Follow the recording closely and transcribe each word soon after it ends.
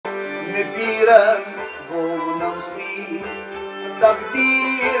में Piran Bovnam Seer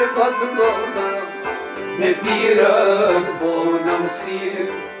Taqdeer Badlounam में Peeran Bovnam Seer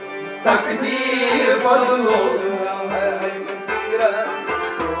Taqdeer Badlounam में Peeran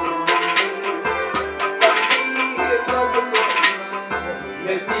Bovnam Seer Taqdeer Badlounam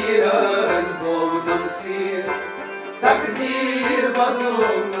में Peeran Bovnam Seer Taqdeer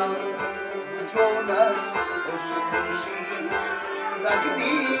Badlounam Jonas Kashmiri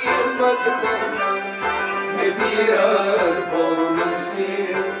Taqdeer Badlounam में Peeran Bovnam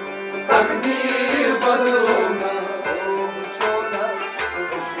Seer Taqdeer Badlounam Jonas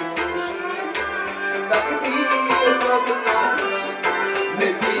Kashmiri Taqdeer Badlounam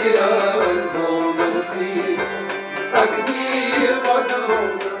में Peeran Bovnam Seer Taqdeer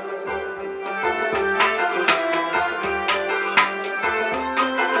Badlounam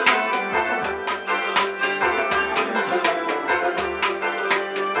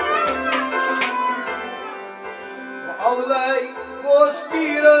Aulai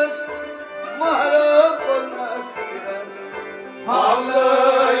Gospiras Mir Rahim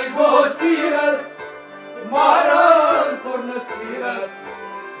Havlay Bosiras Maran Purnasiras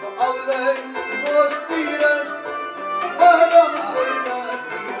Aulai Gospiras Mir Rahim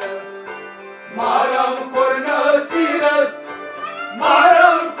Maram Purnasiras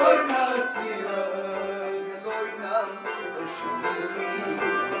Maram Purnasiras Loinam Kashmiri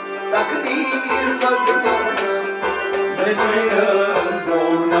Taqdeer Badlounam Peeran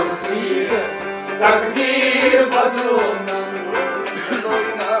Bovnam Seer Taqdeer Badlounam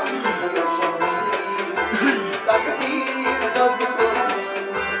Loinam Kashmiri Taqdeer Badlounam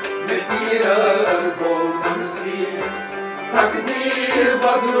Peeran Bovnam Seer Taqdeer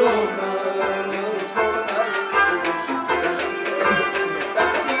Badlounam Jonas Kashmiri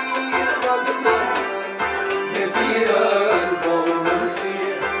Taqdeer Badlounam Peeran Bovnam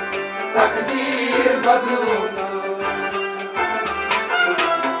Seer Taqdeer Badlounam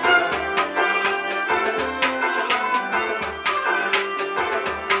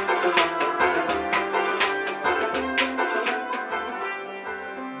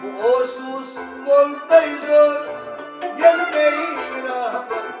Osus Koltaizor Yelmeira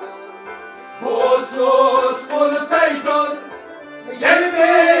Barkon Osus Koltaizor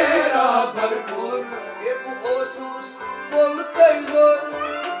Yelmeira Barkon Osus Koltaizor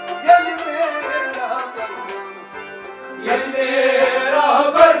Yelmeira Barkon Yelmeira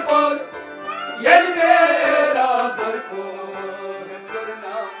Barkon Yelmeira Barkon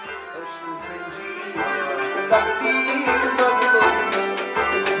Karnam Ashki Sanjeev Taqdeer Badlounam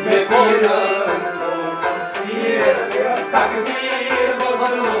में Peeran Bovnam Seer Taqdeer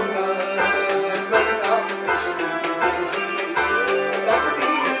Badlounam Karnam Ashki Sanjeev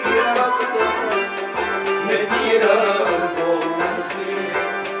Taqdeer Badlounam में Peeran Bovnam Seer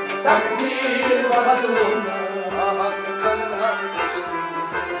Taqdeer Badlounam Karnam Ashki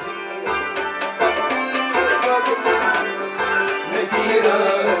Sanjeev Taqdeer Badlounam में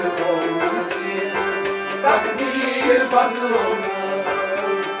Peeran Bovnam Seer Taqdeer Badlounam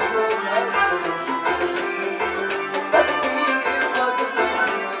Jonas Kashmiri Taqdeer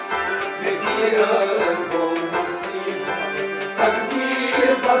Badlounam में Peeran Bovnam Seer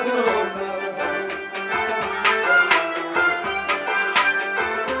Taqdeer Badlounam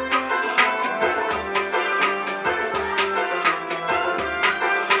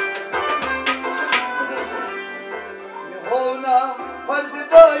Bovnam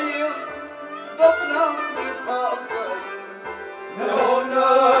Farzidayim Bovnam Yitaqayim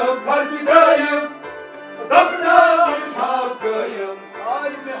Bovnam Farzidayim Bovnam Yitaqayim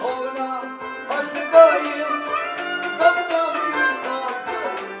Ay Bovnam Farzidayim Bovnam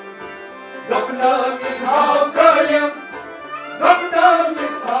Yitaqayim Bovnam Yitaqayim Bovnam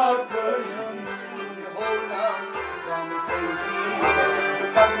Yitaqayim Bovnam Ramtayzi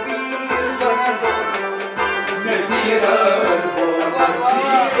Taqdeer Badlounam में Peeran Bovnam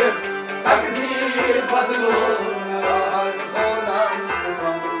Seer Taqdeer Badlounam Bovnam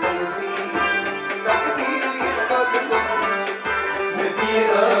Ramtayzi Taqdeer Badlounam में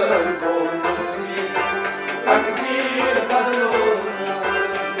Peeran Bovnam Seer Taqdeer Badlounam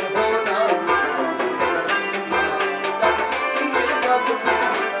Bovnam Taqdeer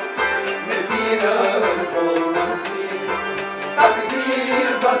Badlounam में Peeran Bovnam Seer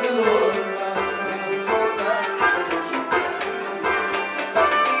Taqdeer Badlounam Jonas Kashmiri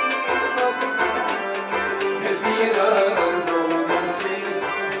Taqdeer Badlounam में Peeran Bovnam Seer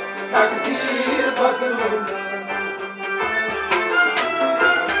Taqdeer Badlounam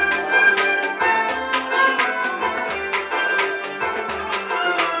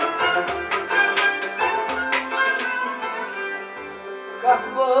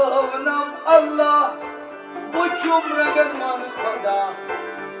Katba Bovnam Allah, uçum ragınmaz Khoda.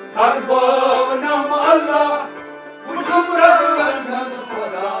 Hak Bovnam Allah, uçum ragınmaz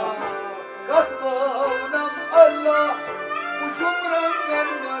Khoda. Kat Bovnam Allah, uçum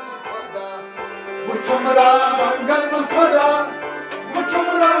ragınmaz Khoda. Uçum ragınmaz Khoda, uçum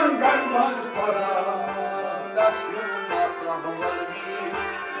ragınmaz Khoda. Dasguna rahvaldi,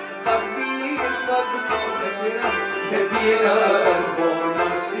 Taqdeer Badlounam. Peeran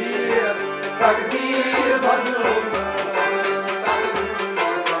Bovnam Seer Taqdeer Badlounam. Dasguna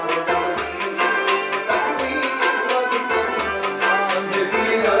rahvaldi, Taqdeer Badlounam.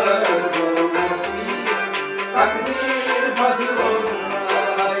 Peeran Bovnam Seer Taqdeer Badlounam.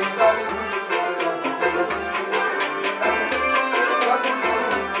 Ay dasguna rahvaldi, Taqdeer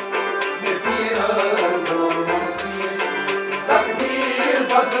Badlounam. Peeran Bovnam Seer Taqdeer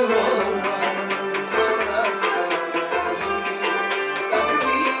Badlounam.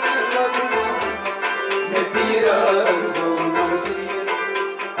 Peeran Bovnam Seer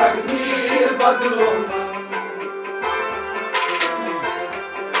Taqdeer Badlounam.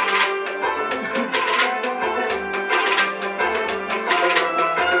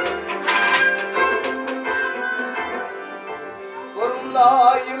 La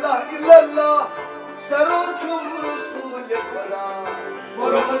ilahe illallah, sarun chum Rasul Khoda.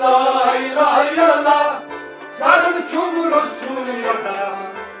 Kurum la ilahe illallah, sarun chum Rasul Khoda.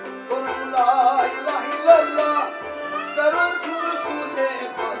 La ilahe illallah, sarun chum Rasul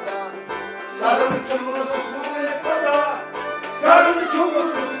Khoda. Sarun chum Rasul Khoda, sarun chum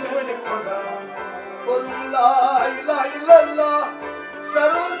Rasul Khoda. La ilahe illallah,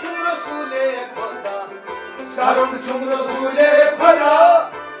 sarun chum Rasul Khoda. Sarun chum Rasul Khoda,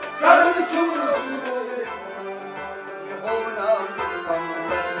 sarun chum Rasul Bovnam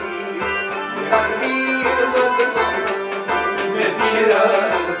Seer Taqdeer Badlounam.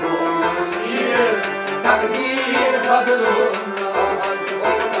 Peeran Bovnam Seer Taqdeer Badlounam.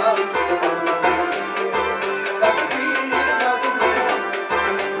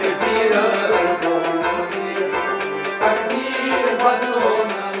 Peeran Bovnam Seer Taqdeer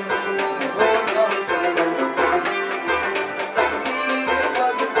Badlounam.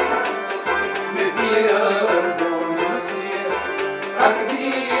 Peeran Bovnam Seer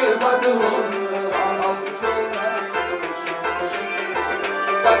Taqdeer Badlounam.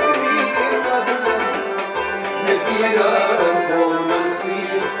 Peeran Bovnam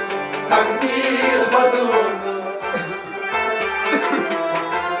Seer Taqdeer Badlounam.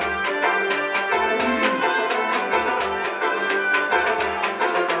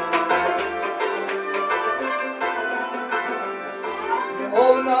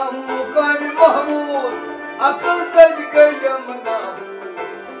 Bovnam Mukami Mahmud, akıl dadgayam nabud.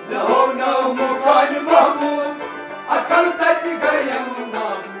 Bovnam Mukami Mahmud, akal dadgayam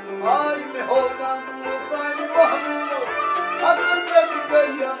nabud. Ay Bovnam Mukami Mahmud, akıl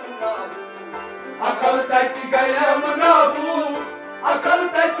dadgayam nabud. Akal dadgayam nabud, akal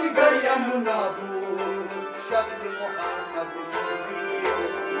dadgayam nabud. Shakl Muhammad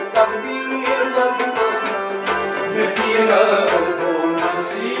Taqdeer Badlounam. Peeran Bovnam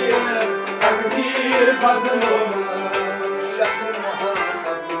Seer Taqdeer Badlounam. Shakl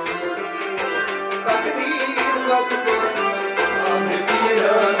Muhammad Taqdeer Badlounam.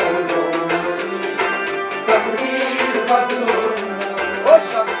 Peeran Bovnam Seer Taqdeer Badlounam. O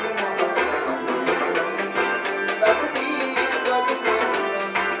Shakl Muhammad Taqdeer Badlounam.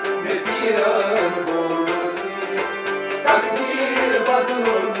 Peeran Bovnam Seer Taqdeer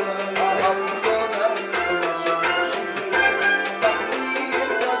Badlounam.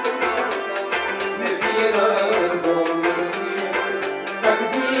 Peeran Bovnam Seer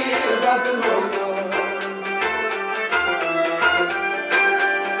Taqdeer Badlounam.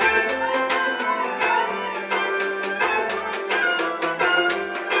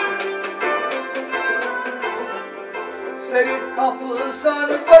 Serit afsan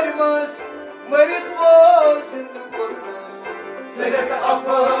barmas, marit was in the kurmas. Seret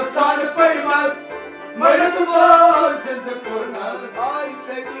apsan paymas, marat was in the corners. Ay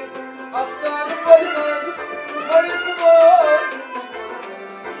serit afsan barmas, marit was in the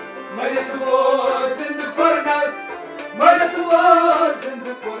kurmas. Marat was in the corners, marat was in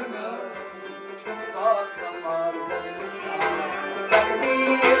the corners. Chumba kamal dasni,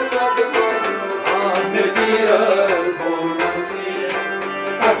 Taqdeer Badlounam. Peeran Bovnam Seer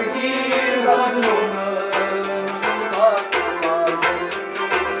Taqdeer Badlounam. Chumba kamal dasni,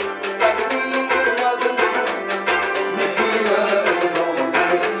 Taqdeer Badlounam. Peeran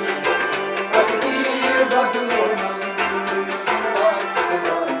Bovnam Seer Taqdeer Badlounam. Chumba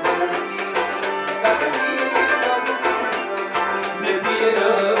kamal dasni, Taqdeer Badlounam. Peeran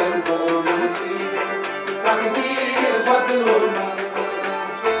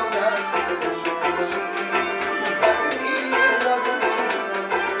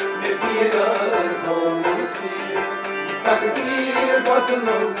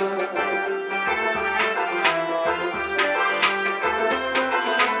Badlounam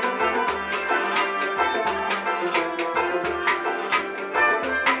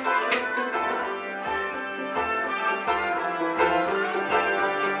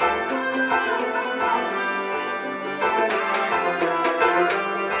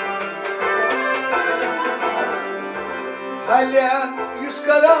Kalem yüz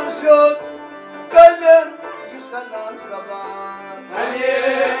karan şok, kalem yüz sanan sabah.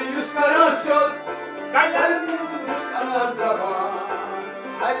 Kalem yüz karan şok, kalem yüz sanan sabah.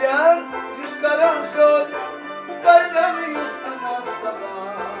 Kalem yüz karan şok, kalem yüz sanan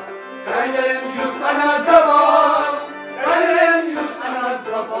sabah. Kalem yüz sanan sabah, kalem yüz sanan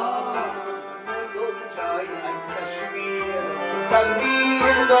sabah. Kashmir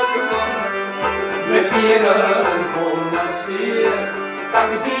Taqdeer Badlounam Peeran Bovnam Seer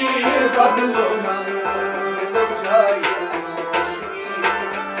Taqdeer Badlounam Kashmir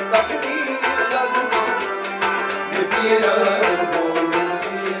Taqdeer Badlounam Peeran Bovnam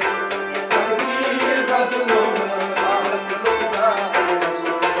Seer Taqdeer Badlounam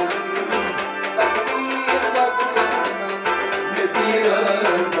Taqdeer Badlounam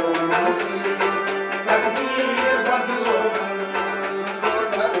Peeran Bovnam Seer Taqdeer Badlounam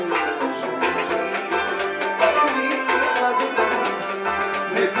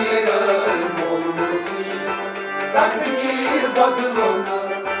Peeran Bovnam Seer Taqdeer Badlounam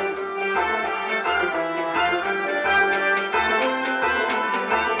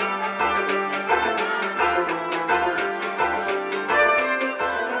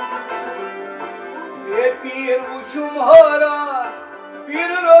Bir uçum hara, bir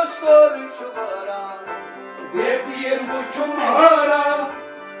rosor çubara. Bir buçum hara,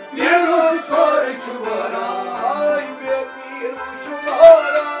 bir sor çuvara. Ay be bir uçum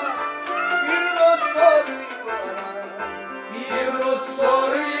hara, bir rosor çubara. Bir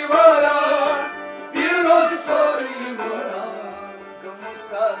sor vara, bir sor vara.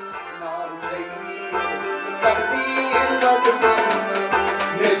 Gamistas narcayni, Taqdeer Badlounam.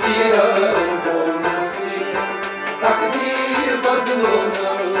 Peeran Bovnam Seer Taqdeer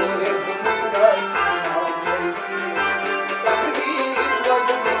Badlounam Gamistas narcayni, Taqdeer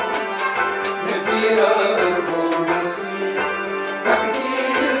Badlounam. Peeran Bovnam Seer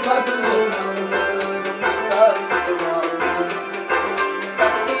Taqdeer Badlounam Gamistas narcayni,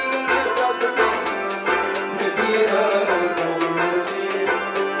 Taqdeer Badlounam. Peeran Bovnam Seer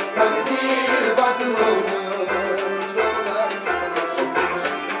Taqdeer Badlounam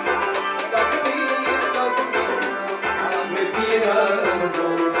Peeran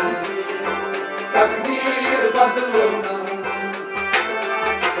Bovnam Seer Taqdeer Badlounam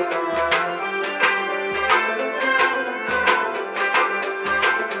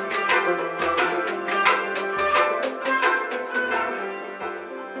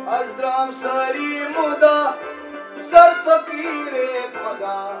Azdram sari muda, sar fakire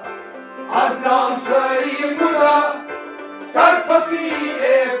pada. Azdam sari muda, sar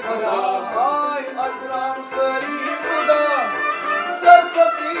fakire pada. Ay azdram sari muda, sar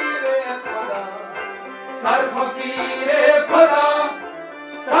fakire pada. Sar fakire pada,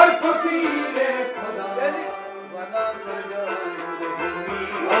 sar fakire pada. Deli bana durga yudhimi,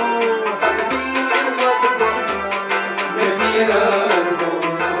 Taqdeer Badlounam. Peeran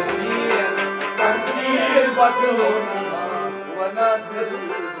Bovnam Seer Taqdeer Badlounam Bana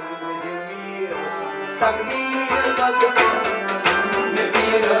durga yudhimi, Taqdeer Badlounam.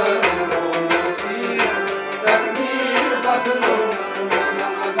 Peeran Bovnam Seer Taqdeer Badlounam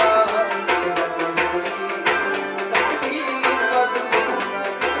Peeran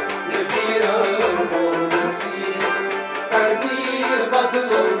Bovnam Seer Taqdeer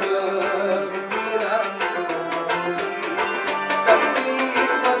Badlounam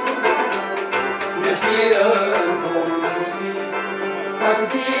Peeran Bovnam Seer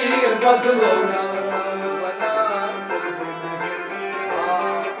Taqdeer Badlounam